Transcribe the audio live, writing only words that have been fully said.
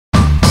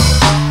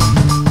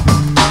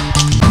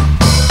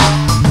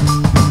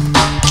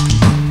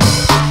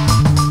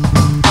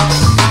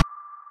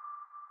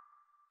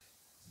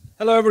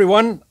Hello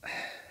everyone,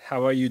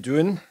 how are you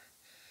doing?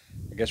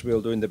 I guess we're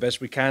all doing the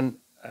best we can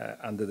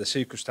under the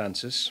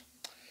circumstances.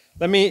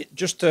 Let me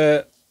just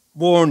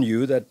warn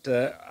you that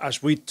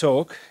as we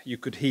talk, you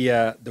could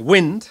hear the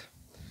wind,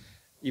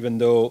 even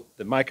though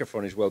the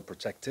microphone is well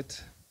protected,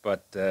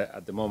 but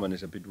at the moment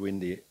it's a bit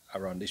windy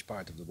around this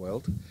part of the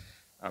world.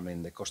 I'm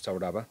in the Costa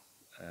Brava,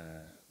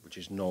 which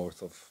is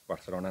north of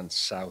Barcelona and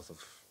south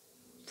of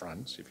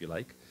France, if you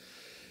like.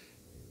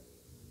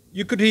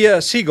 You could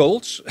hear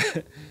seagulls.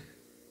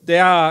 They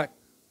are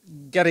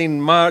getting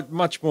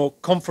much more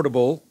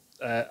comfortable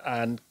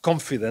and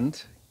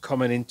confident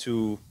coming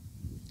into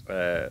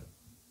the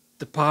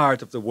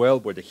part of the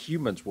world where the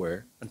humans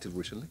were until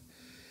recently.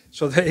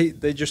 So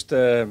they just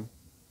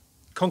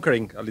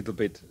conquering a little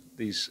bit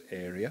this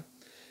area.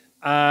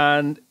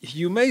 And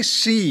you may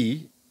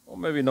see, or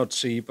maybe not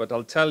see, but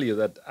I'll tell you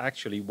that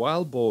actually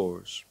wild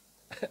boars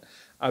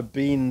are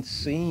being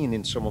seen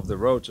in some of the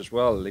roads as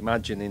well.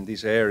 Imagine in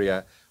this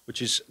area,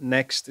 which is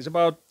next, it's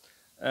about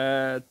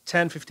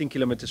 10-15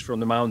 kilometers from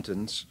the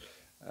mountains.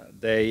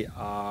 They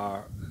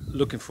are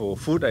looking for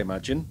food, I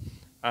imagine,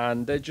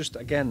 and they just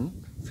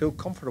again feel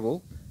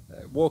comfortable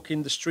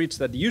walking the streets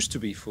that used to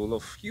be full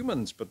of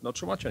humans, but not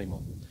so much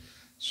anymore.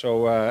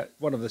 So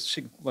one of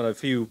the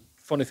few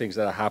funny things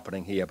that are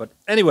happening here. But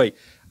anyway,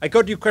 I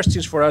got you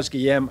questions for us,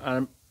 Guillem,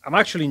 and I'm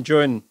actually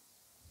enjoying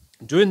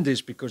doing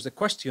this because the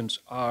questions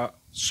are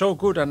so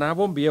good, and I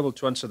won't be able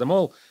to answer them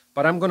all.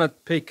 But I'm going to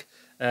pick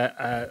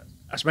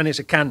as many as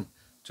I can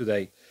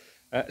today.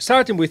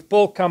 Starting with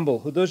Paul Campbell,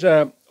 who does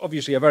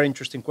obviously a very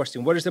interesting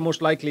question. What is the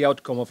most likely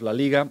outcome of La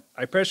Liga?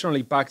 I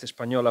personally backed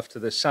Espanyol after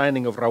the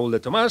signing of Raúl de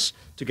Tomás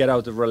to get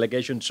out of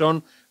relegation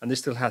zone, and they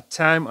still had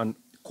time and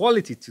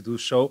quality to do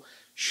so.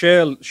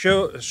 Surely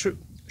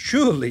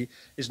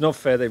it's not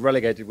fair they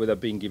relegated without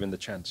being given the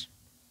chance.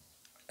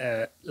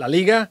 La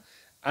Liga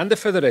and the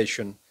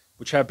Federation,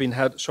 which have been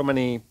had so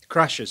many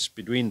clashes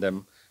between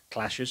them,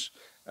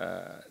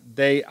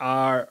 they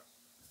are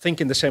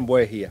thinking the same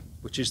way here,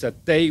 which is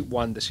that they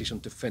want the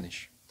season to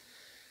finish.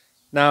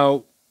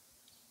 Now,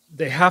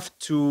 they have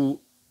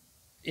to,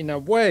 in a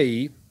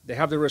way, they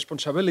have the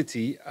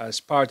responsibility as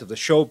part of the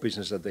show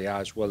business that they are,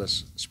 as well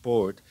as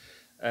sport,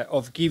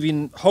 of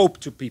giving hope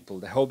to people,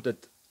 the hope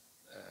that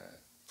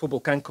football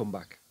can come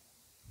back.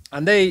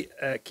 And they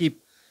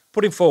keep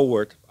putting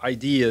forward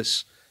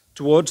ideas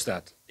towards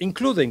that,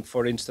 including,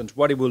 for instance,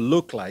 what it will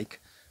look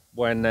like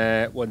when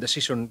the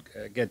season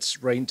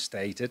gets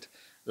reinstated.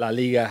 La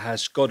Liga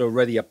has got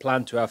already a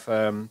plan to have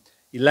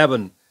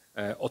 11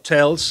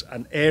 hotels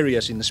and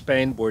areas in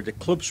Spain where the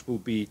clubs will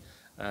be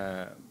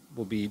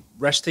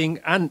resting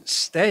and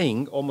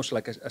staying, almost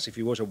like as if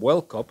it was a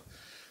World Cup.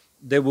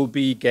 There will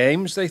be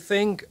games, they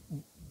think,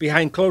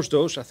 behind closed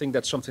doors. I think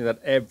that's something that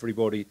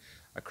everybody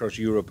across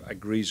Europe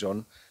agrees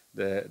on.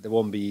 There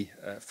won't be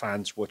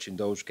fans watching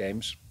those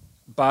games,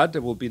 but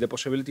there will be the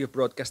possibility of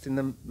broadcasting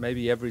them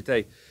maybe every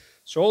day.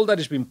 So all that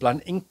has been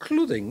planned,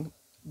 including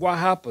what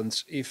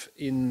happens if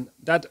in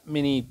that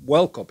mini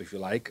World Cup, if you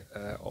like,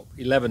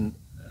 11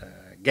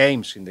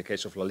 games in the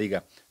case of La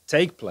Liga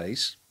take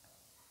place.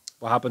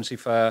 What happens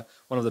if one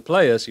of the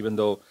players, even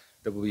though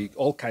there will be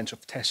all kinds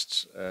of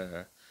tests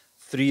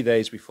 3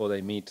 days before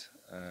they meet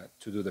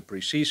to do the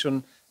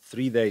pre-season,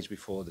 3 days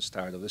before the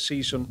start of the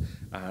season,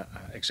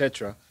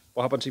 etc.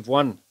 What happens if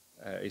one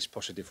is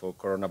positive for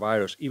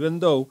coronavirus, even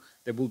though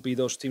there will be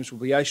those teams will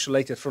be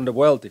isolated from the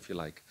world, if you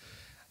like.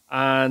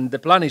 And the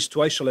plan is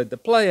to isolate the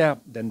player,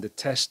 then to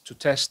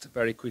test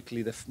very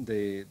quickly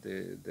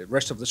the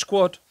rest of the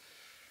squad.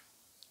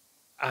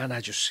 And I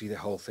just see the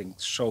whole thing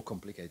so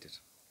complicated.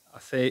 I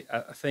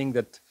think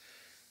that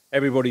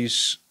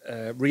everybody's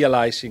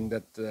realizing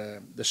that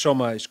the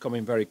summer is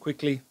coming very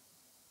quickly.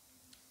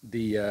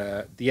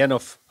 The end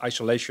of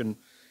isolation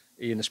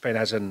in Spain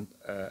hasn't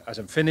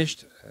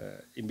finished.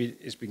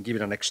 It's been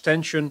given an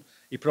extension.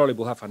 It probably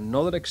will have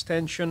another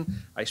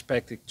extension. I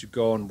expect it to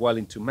go on well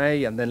into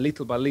May, and then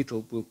little by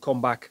little we'll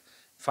come back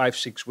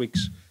 5-6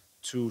 weeks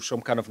to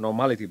some kind of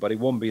normality, but it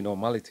won't be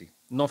normality,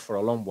 not for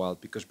a long while,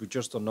 because we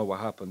just don't know what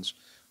happens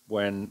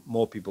when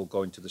more people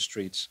go into the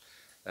streets,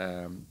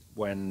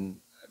 when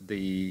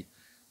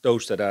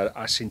those that are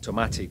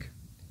asymptomatic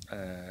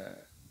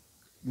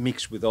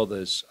mix with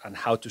others, and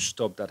how to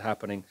stop that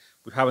happening.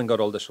 We haven't got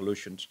all the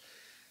solutions.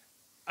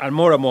 And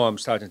more I'm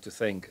starting to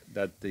think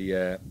that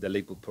the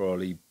league will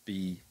probably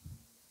be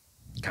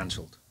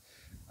cancelled.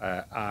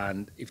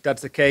 And if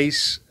that's the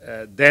case,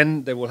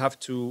 then they will have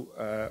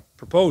to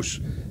propose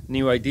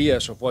new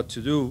ideas of what to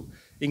do,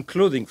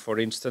 including, for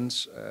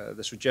instance,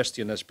 the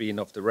suggestion has been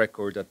off the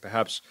record that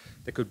perhaps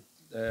they could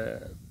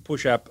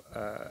push up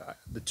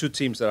the two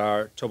teams that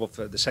are top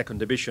of the second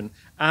division,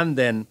 and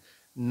then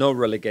no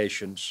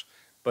relegations.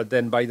 But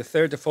then by the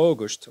 3rd of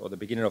August, or the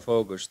beginning of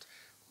August,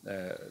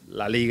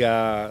 La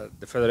Liga,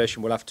 the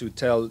federation will have to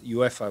tell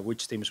UEFA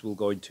which teams will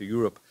go into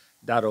Europe.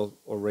 That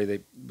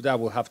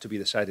will have to be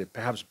decided,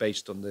 perhaps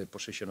based on the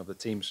position of the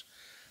teams.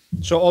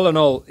 So all in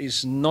all,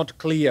 it's not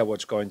clear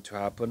what's going to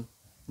happen.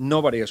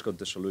 Nobody has got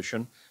the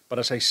solution. But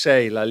as I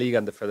say, La Liga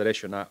and the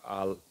federation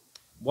are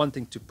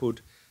wanting to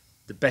put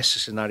the best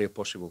scenario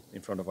possible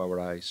in front of our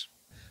eyes.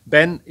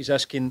 Ben is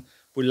asking,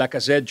 will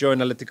Lacazette join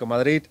Atletico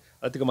Madrid?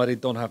 Atletico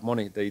Madrid don't have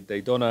money.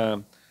 They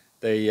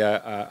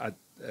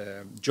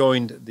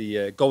joined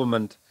the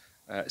government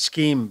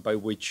scheme by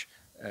which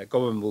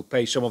government will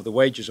pay some of the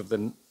wages of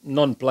the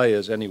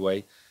non-players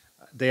anyway.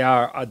 They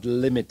are at the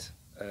limit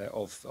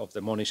of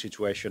the money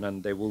situation,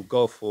 and they will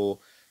go for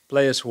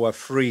players who are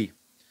free.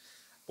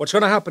 What's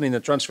going to happen in the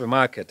transfer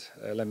market,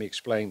 let me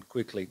explain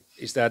quickly,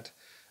 is that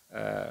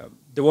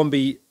there won't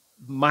be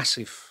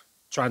massive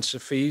transfer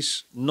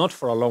fees, not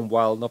for a long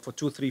while, not for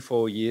 2, 3,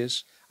 4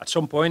 years. At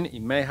some point,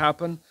 it may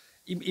happen.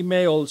 It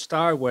may all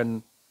start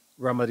when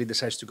Real Madrid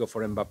decides to go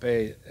for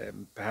Mbappe,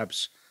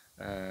 perhaps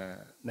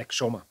next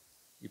summer.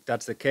 If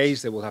that's the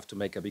case, they will have to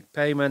make a big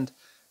payment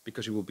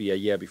because it will be a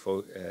year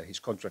before his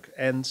contract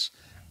ends,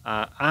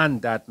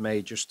 and that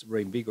may just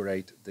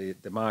reinvigorate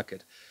the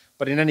market.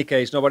 But in any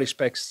case, nobody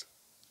expects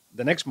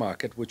the next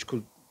market, which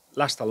could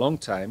last a long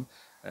time.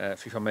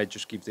 FIFA may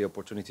just give the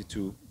opportunity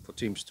for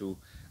teams to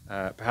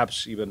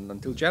perhaps even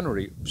until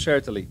January,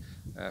 certainly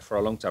for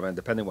a long time, and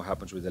depending what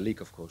happens with the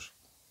league, of course.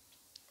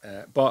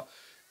 But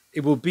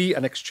it will be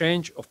an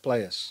exchange of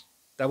players.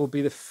 That will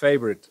be the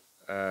favorite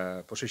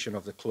position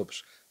of the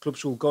clubs.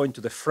 Clubs will go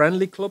into the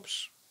friendly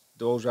clubs,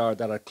 those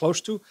that are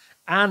close to,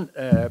 and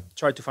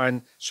try to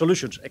find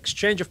solutions.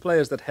 Exchange of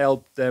players that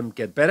help them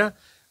get better,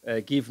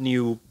 give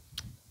new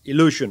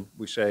illusion,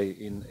 we say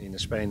in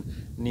Spain,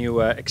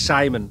 new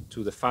excitement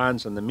to the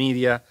fans and the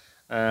media,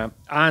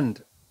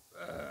 and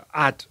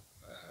add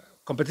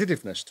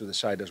competitiveness to the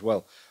side as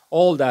well.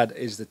 All that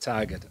is the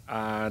target.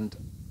 And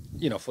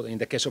in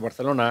the case of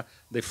Barcelona,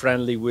 they're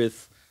friendly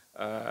with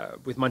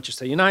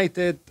Manchester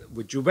United,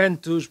 with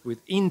Juventus,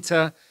 with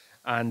Inter,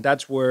 and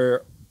that's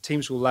where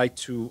teams would like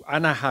to,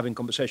 and are having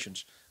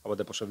conversations about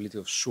the possibility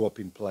of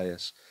swapping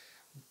players.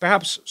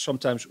 Perhaps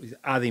sometimes with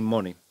adding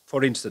money.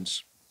 For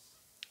instance,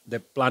 the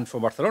plan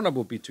for Barcelona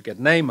would be to get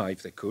Neymar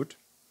if they could,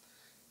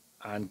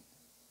 and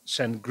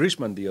send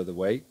Griezmann the other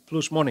way,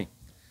 plus money.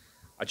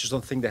 I just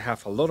don't think they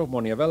have a lot of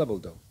money available,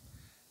 though.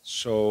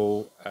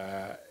 So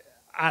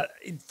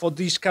for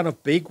these kind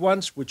of big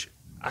ones, which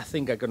I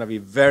think are going to be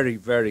very,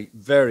 very,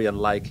 very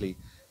unlikely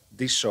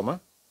this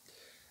summer,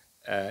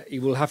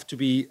 it will have to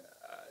be,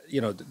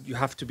 you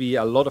have to be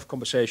a lot of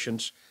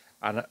conversations.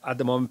 And at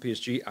the moment,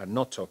 PSG are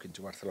not talking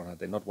to Barcelona.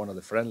 They're not one of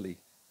the friendly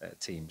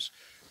teams.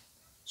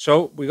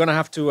 So we're going to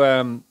have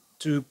to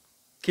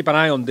keep an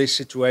eye on these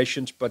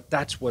situations. But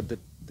that's what the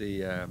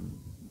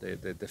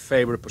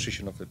favorite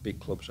position of the big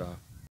clubs are.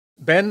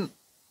 Ben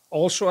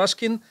also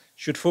asking,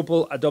 should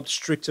football adopt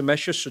stricter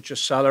measures such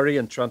as salary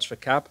and transfer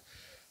cap?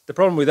 The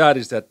problem with that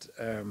is that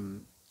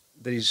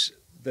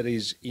there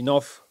is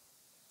enough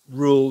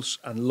rules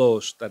and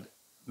laws that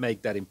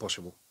make that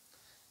impossible.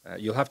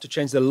 You'll have to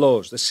change the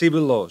laws, the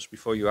civil laws,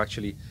 before you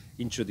actually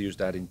introduce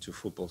that into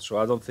football. So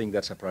I don't think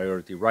that's a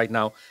priority right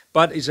now.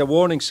 But it's a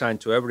warning sign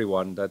to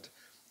everyone that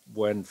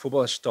when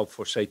football has stopped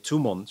for, say, 2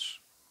 months,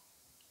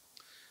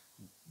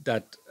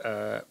 that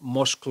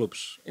most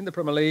clubs in the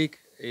Premier League,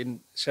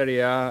 in Serie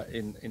A,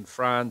 in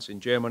France, in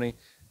Germany,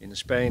 in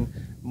Spain,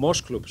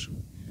 most clubs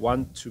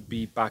want to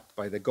be backed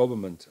by the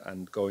government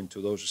and go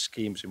into those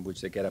schemes in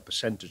which they get a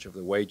percentage of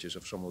the wages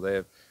of some of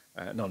their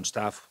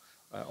non-staff,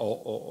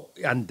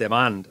 and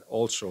demand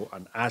also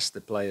and ask the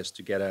players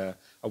to get a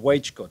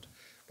wage cut.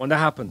 When that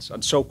happens,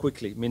 and so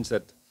quickly, it means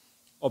that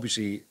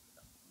obviously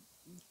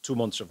 2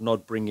 months of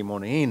not bringing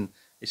money in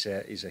is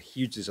a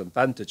huge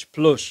disadvantage.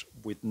 Plus,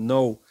 with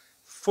no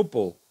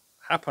football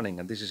happening,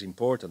 and this is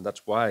important,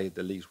 that's why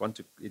the leagues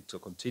want it to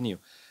continue.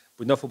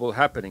 With no football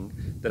happening,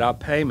 there are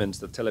payments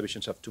that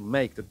televisions have to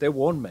make that they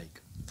won't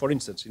make. For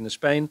instance, in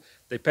Spain,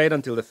 they paid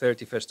until the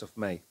 31st of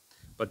May.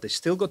 But they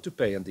still got to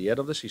pay at the end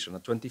of the season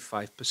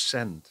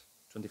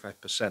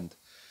 25%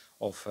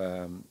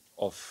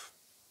 of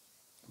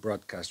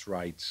broadcast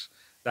rights.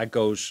 That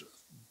goes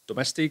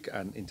domestic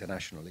and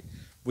internationally.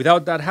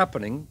 Without that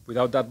happening,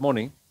 without that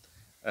money,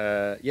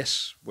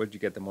 yes, where do you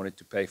get the money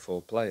to pay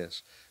for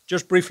players?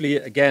 Just briefly,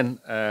 again,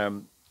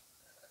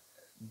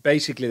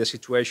 basically the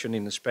situation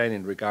in Spain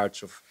in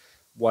regards of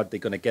what they're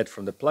going to get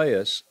from the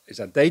players is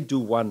that they do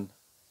want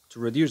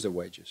to reduce their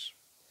wages.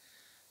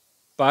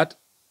 But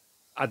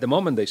at the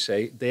moment, they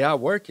say they are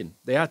working,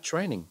 they are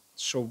training.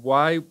 So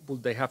why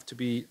would they have to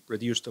be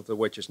reduced of the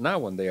wages now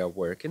when they are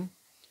working?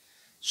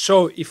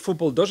 So if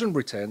football doesn't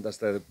return,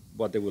 that's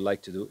what they would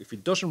like to do. If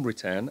it doesn't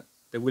return,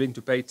 they're willing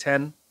to pay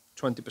 10,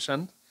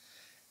 20%.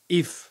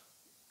 If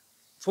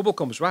football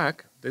comes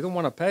back, they don't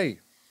want to pay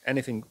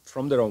anything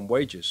from their own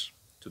wages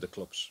to the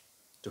clubs,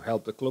 to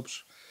help the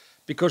clubs,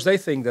 because they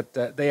think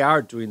that they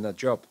are doing that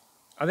job.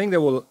 I think they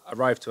will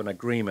arrive to an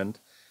agreement,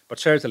 but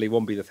certainly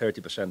won't be the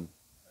 30%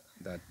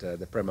 that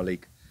the Premier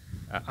League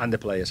and the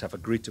players have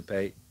agreed to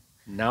pay.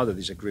 Now that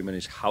this agreement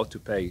is how to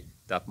pay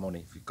that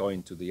money, if you're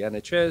going to the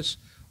NHS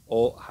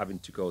or having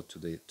to go to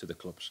the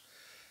clubs.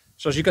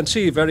 So as you can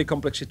see, very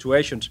complex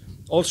situations.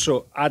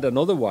 Also, add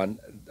another one,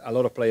 a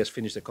lot of players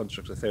finish their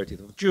contracts the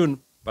 30th of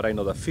June, but I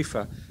know that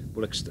FIFA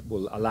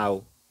will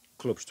allow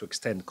clubs to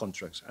extend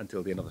contracts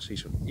until the end of the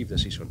season, if the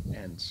season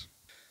ends.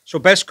 So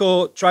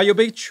Besko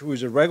Trajovic, who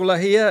is a regular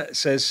here,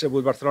 says,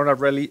 will Barcelona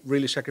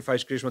really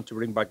sacrifice Griezmann to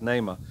bring back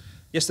Neymar?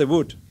 Yes, they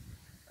would.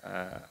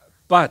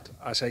 But,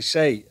 as I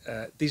say,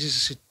 this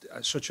is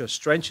such a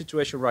strange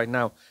situation right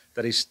now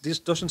that this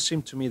doesn't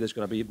seem to me there's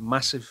going to be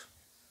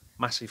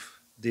massive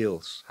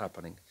deals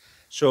happening.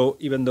 So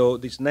even though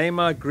this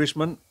Neymar,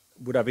 Griezmann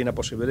would have been a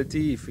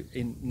possibility if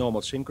in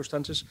normal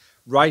circumstances,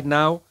 right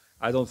now,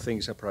 I don't think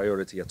it's a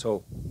priority at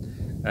all.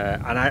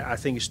 And I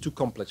think it's too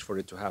complex for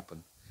it to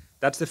happen.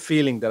 That's the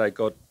feeling that I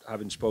got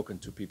having spoken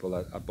to people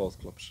at both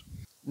clubs.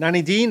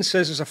 Nani Dean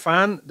says, as a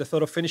fan, the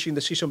thought of finishing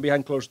the season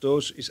behind closed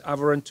doors is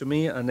aberrant to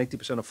me and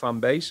 80% of fan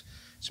base.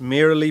 It's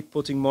merely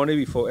putting money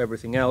before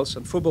everything else,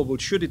 and football will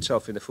shoot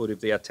itself in the foot if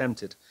they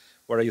attempt it.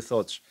 What are your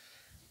thoughts?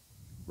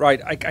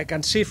 Right, I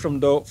can see from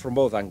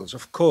both angles.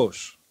 Of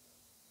course,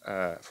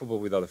 football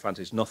without the fans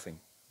is nothing.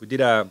 We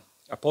did a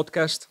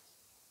podcast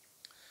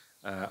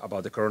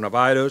about the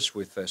coronavirus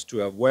with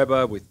Stuart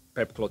Webber, with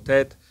Pep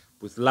Clotet,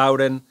 with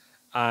Lauren,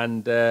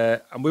 and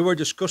we were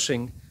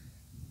discussing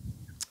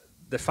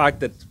the fact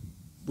that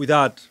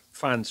without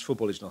fans,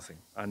 football is nothing.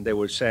 And they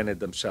were saying it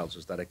themselves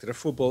as director of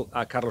football.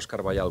 Carlos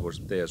Carvajal was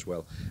there as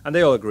well. And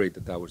they all agreed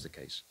that that was the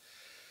case.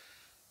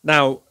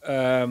 Now,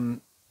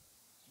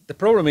 the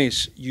problem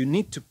is you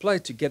need to play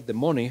to get the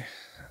money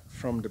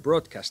from the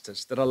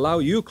broadcasters that allow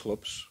you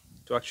clubs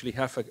to actually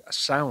have a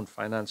sound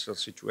financial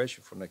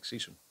situation for next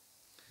season.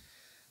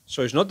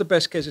 So it's not the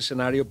best case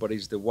scenario, but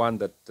it's the one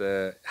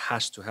that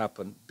has to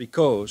happen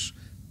because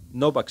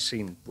no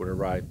vaccine will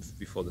arrive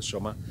before the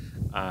summer.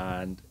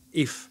 And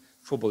if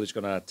football is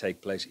going to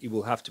take place, it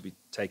will have to be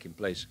taking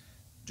place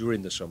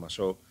during the summer.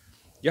 So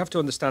you have to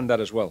understand that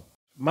as well.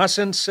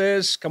 Massen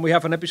says, can we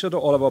have an episode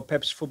all about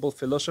Pep's football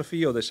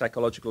philosophy or the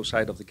psychological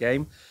side of the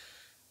game?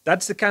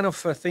 That's the kind of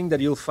thing that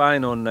you'll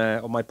find on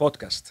my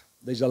podcast.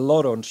 There's a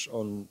lot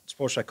on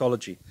sports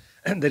psychology.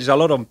 There's a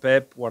lot on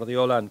Pep,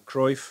 Guardiola and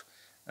Cruyff.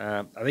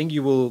 I think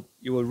you will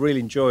really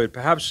enjoy it.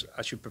 Perhaps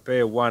I should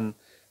prepare one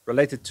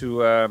related to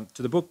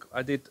the book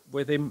I did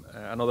with him,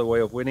 Another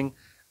Way of Winning.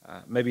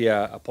 Maybe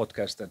a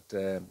podcast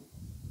that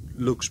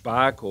looks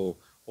back or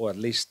at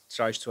least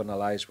tries to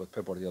analyze what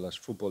Pep Guardiola's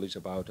football is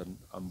about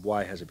and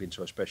why has it been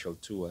so special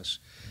to us.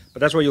 But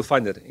that's where you'll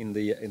find it in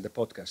the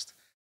podcast.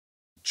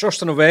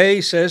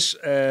 Trostanove says,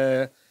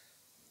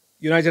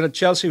 United and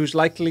Chelsea, who's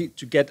likely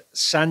to get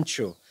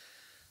Sancho.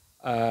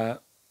 The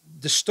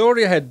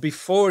story I had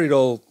before it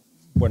all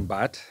went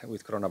bad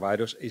with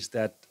coronavirus is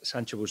that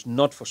Sancho was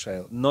not for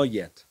sale, not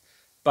yet.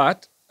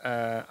 But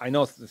I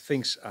know that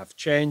things have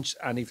changed,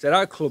 and if there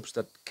are clubs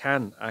that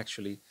can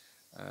actually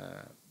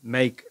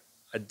make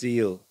a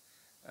deal,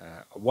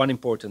 one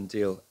important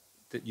deal,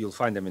 that you'll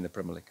find them in the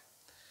Premier League.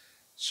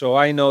 So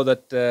I know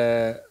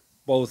that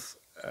both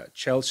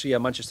Chelsea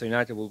and Manchester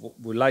United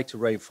would like to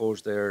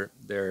reinforce their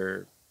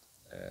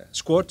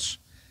squads.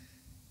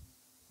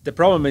 The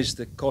problem is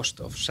the cost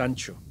of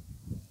Sancho.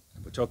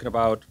 We're talking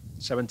about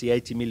 70,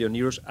 80 million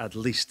euros at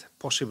least,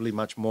 possibly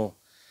much more.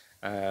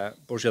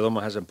 Borussia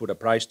Dortmund hasn't put a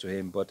price to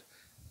him, but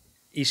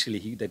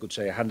easily they could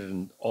say 100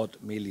 and odd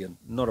million,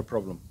 not a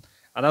problem.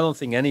 And I don't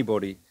think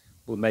anybody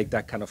will make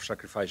that kind of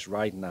sacrifice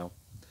right now.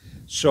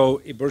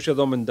 So if Borussia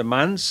Dortmund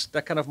demands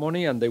that kind of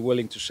money and they're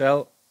willing to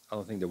sell, I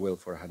don't think they will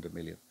for 100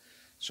 million.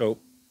 So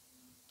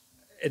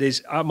it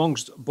is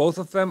amongst both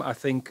of them. I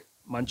think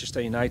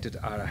Manchester United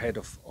are ahead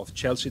of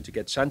Chelsea to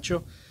get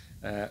Sancho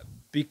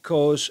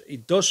because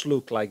it does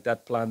look like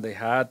that plan they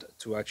had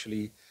to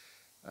actually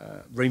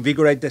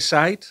reinvigorate the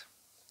side,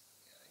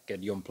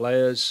 get young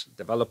players,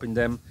 developing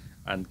them,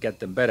 and get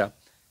them better,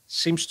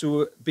 seems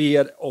to be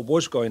or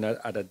was going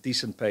at a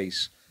decent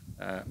pace.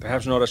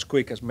 Perhaps not as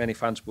quick as many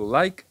fans will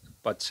like,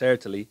 but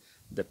certainly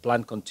the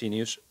plan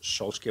continues.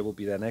 Solskjaer will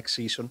be there next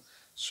season,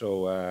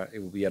 so it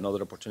will be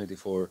another opportunity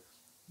for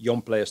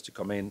young players to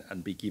come in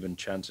and be given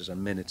chances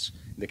and minutes.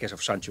 In the case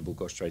of Sancho, will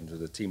go straight into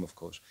the team, of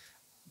course.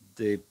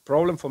 The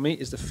problem for me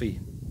is the fee.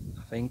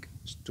 I think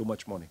it's too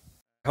much money.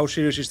 How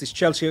serious is this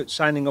Chelsea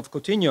signing of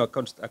Coutinho,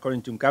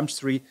 according to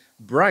Camstri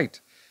Bright?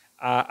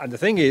 And the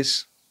thing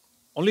is,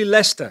 only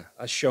Leicester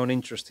has shown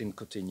interest in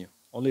Coutinho.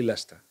 Only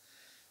Leicester.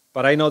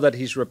 But I know that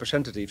his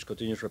representatives,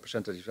 Coutinho's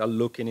representatives, are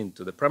looking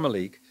into the Premier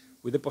League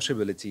with the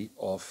possibility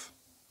of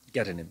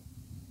getting him.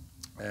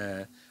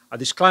 A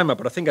disclaimer,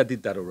 but I think I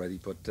did that already.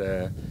 But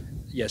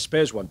yeah,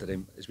 Spurs wanted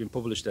him. It's been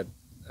published that,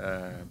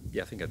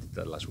 I think I did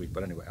that last week.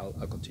 But anyway,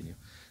 I'll continue.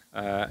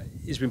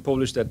 It's been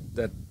published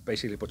that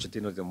basically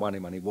Pochettino didn't want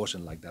him, and it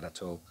wasn't like that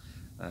at all.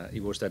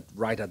 It was that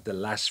right at the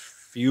last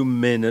few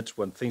minutes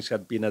when things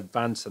had been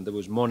advanced and there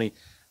was money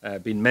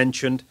being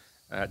mentioned,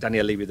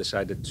 Daniel Levy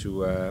decided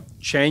to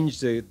change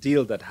the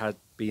deal that had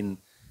been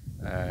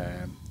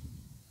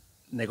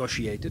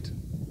negotiated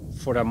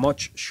for a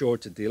much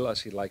shorter deal,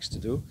 as he likes to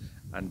do,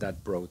 and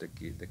that broke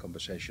the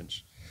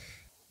conversations.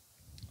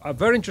 A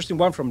very interesting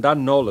one from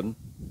Dan Nolan,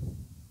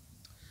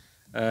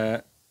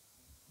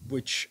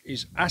 which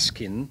is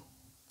asking,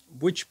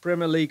 which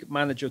Premier League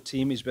manager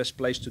team is best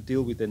placed to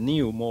deal with the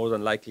new, more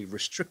than likely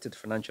restricted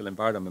financial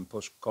environment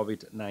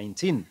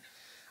post-COVID-19?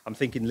 I'm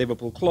thinking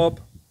Liverpool club,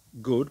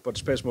 good, but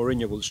Spurs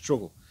Mourinho will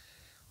struggle.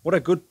 What a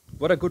good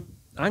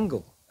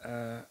angle.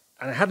 And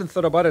I hadn't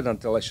thought about it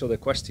until I saw the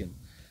question.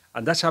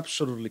 And that's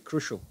absolutely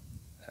crucial.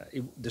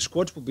 The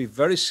squads will be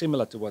very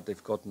similar to what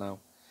they've got now.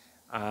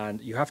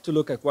 And you have to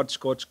look at what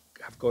squads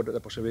have got the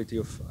possibility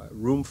of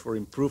room for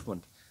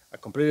improvement. I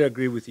completely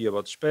agree with you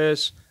about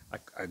Spurs. I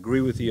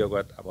agree with you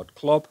about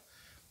Klopp.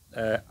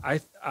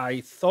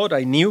 I thought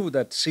I knew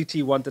that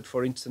City wanted,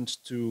 for instance,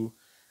 to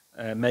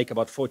make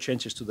about 4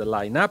 changes to the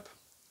lineup,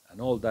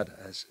 and all that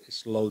has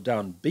slowed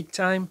down big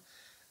time.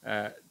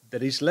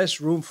 There is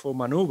less room for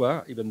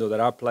manoeuvre, even though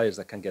there are players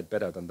that can get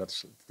better than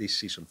that this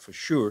season for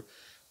sure.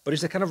 But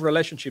it's the kind of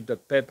relationship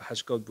that Pep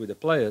has got with the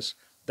players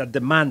that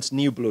demands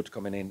new blood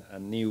coming in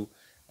and new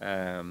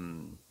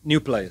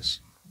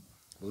players.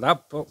 Well,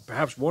 that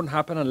perhaps won't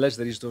happen unless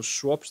there is those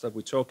swaps that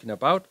we're talking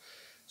about.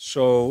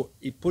 So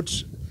it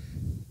puts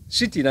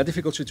City in a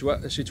difficult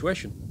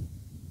situation.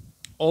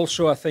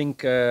 Also, I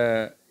think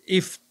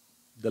if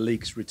the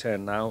leagues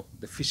return now,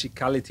 the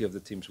physicality of the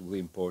teams will be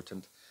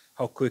important.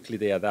 How quickly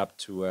they adapt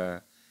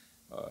to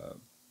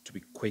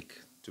be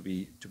quick, to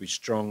be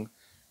strong,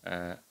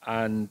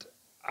 and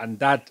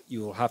that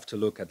you will have to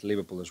look at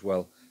Liverpool as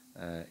well.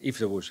 If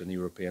there was an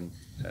European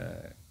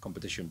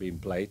competition being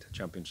played,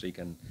 Champions League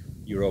and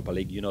Europa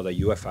League, you know, the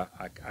UEFA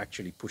are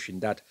actually pushing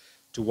that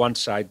to one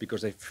side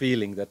because they're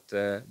feeling that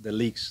the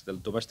leagues, the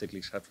domestic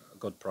leagues, have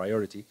got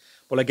priority.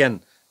 Well,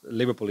 again,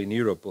 Liverpool in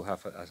Europe will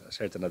have a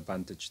certain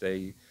advantage.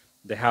 They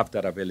have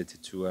that ability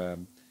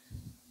to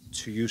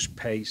use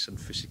pace and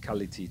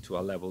physicality to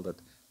a level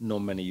that not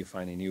many you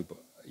find in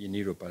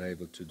Europe are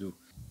able to do.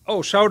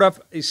 Oh,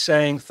 Saurabh is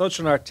saying, thoughts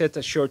on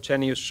Arteta's short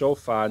tenure so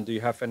far, and do you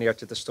have any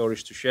Arteta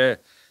stories to share?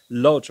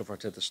 Loads of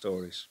Arteta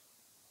stories.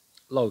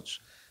 Loads.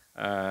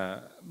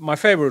 My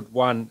favourite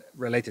one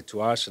related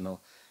to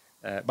Arsenal.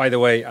 By the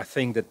way, I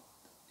think that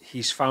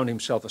he's found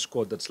himself a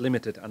squad that's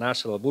limited, and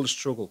Arsenal will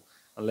struggle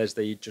unless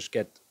they just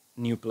get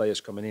new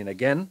players coming in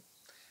again.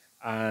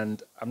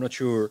 And I'm not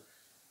sure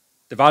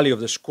the value of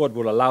the squad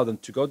will allow them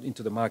to go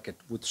into the market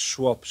with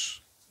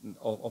swaps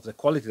of the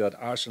quality that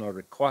Arsenal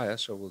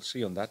requires, so we'll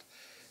see on that.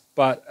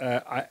 But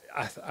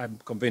I'm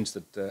convinced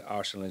that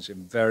Arsenal is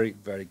in very,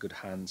 very good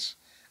hands,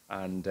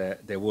 and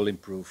they will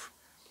improve.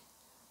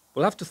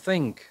 We'll have to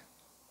think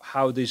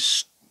how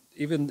this,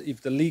 even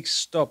if the leagues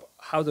stop,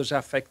 how does that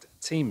affect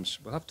teams?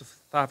 We'll have to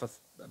have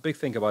a big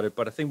think about it,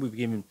 but I think we've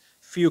given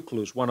few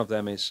clues. One of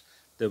them is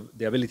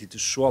the ability to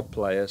swap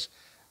players,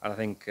 and I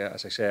think,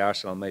 as I say,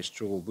 Arsenal may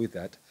struggle with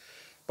that.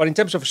 But in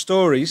terms of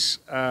stories,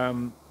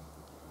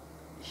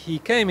 he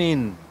came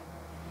in,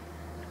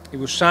 he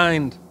was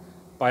signed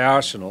by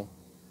Arsenal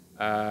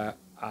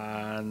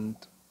and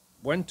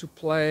went to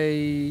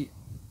play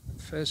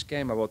first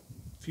game about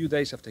a few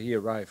days after he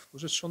arrived.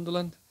 Was it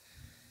Sunderland?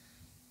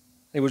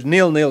 It was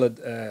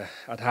 0-0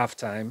 at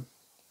half-time,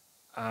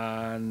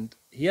 and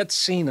he had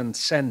seen and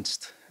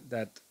sensed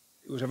that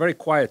it was a very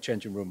quiet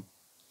changing room,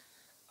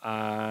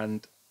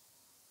 and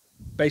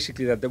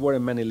basically that there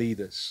weren't many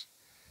leaders.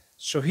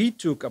 So he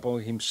took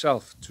upon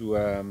himself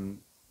to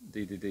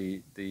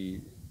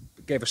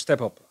gave a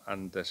step up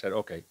and said,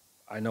 okay,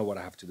 I know what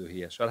I have to do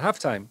here. So at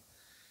halftime,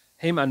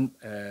 him and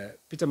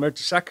Peter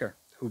Mertesacker,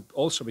 who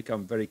also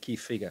became a very key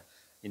figure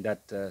in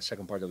that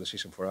second part of the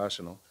season for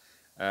Arsenal,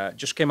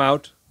 just came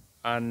out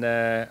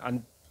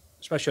and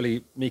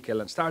especially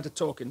Mikel, and started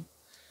talking.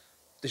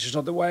 This is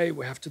not the way,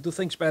 we have to do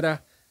things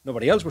better.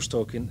 Nobody else was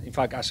talking. In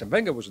fact, Arsene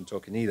Wenger wasn't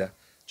talking either,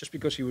 just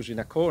because he was in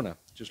a corner,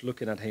 just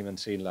looking at him and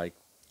saying like,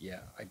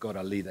 yeah, I got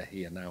a leader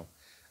here now.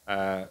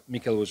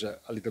 Mikel was a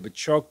little bit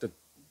shocked that,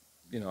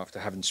 you know, after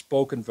having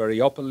spoken very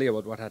openly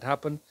about what had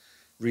happened,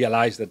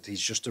 realized that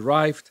he's just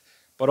arrived,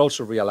 but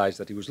also realized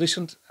that he was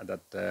listened, and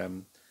that,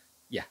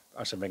 yeah,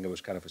 Arsene Wenger was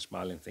kind of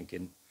smiling,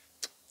 thinking,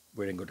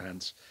 we're in good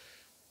hands.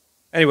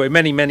 Anyway,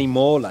 many, many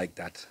more like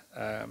that.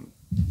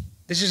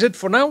 This is it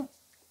for now.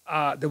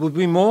 There will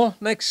be more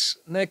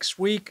next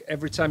week.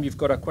 Every time you've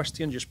got a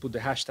question, just put the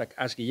hashtag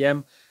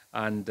 #AskGuillem,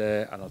 and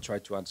I'll try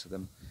to answer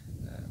them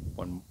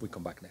when we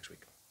come back next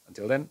week.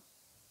 Until then,